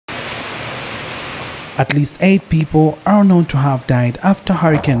At least 8 people are known to have died after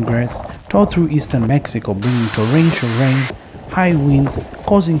Hurricane Grace tore through eastern Mexico, bringing torrential rain, high winds,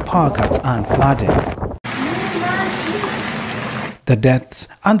 causing power cuts and flooding. The deaths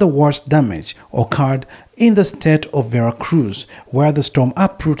and the worst damage occurred in the state of Veracruz, where the storm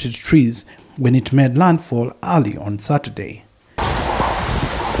uprooted trees when it made landfall early on Saturday.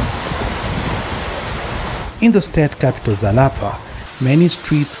 In the state capital Jalapa, many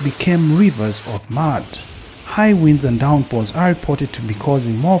streets became rivers of mud. High winds and downpours are reported to be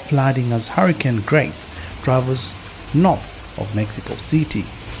causing more flooding as Hurricane Grace travels north of Mexico City.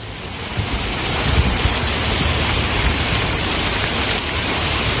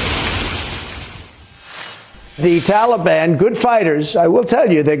 The Taliban, good fighters, I will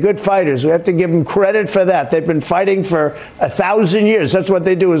tell you, they're good fighters. We have to give them credit for that. They've been fighting for 1,000 years. That's what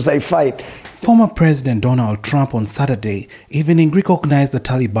they do, is they fight. Former President Donald Trump on Saturday evening recognized the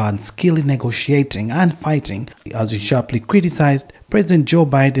Taliban's skill in negotiating and fighting as he sharply criticized President Joe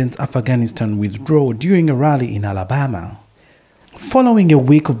Biden's Afghanistan withdrawal during a rally in Alabama. Following a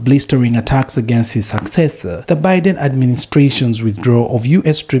week of blistering attacks against his successor, the Biden administration's withdrawal of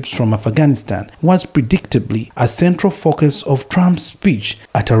U.S. troops from Afghanistan was predictably a central focus of Trump's speech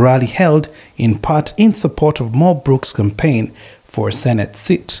at a rally held in part in support of Mo Brooks' campaign for a Senate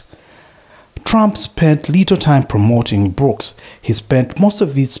seat. Trump spent little time promoting Brooks. He spent most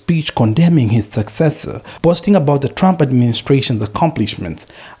of his speech condemning his successor, boasting about the Trump administration's accomplishments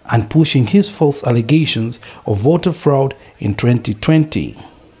and pushing his false allegations of voter fraud in 2020.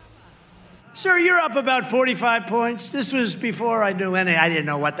 Sir, you're up about 45 points. This was before I knew any. I didn't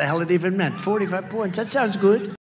know what the hell it even meant. 45 points, that sounds good.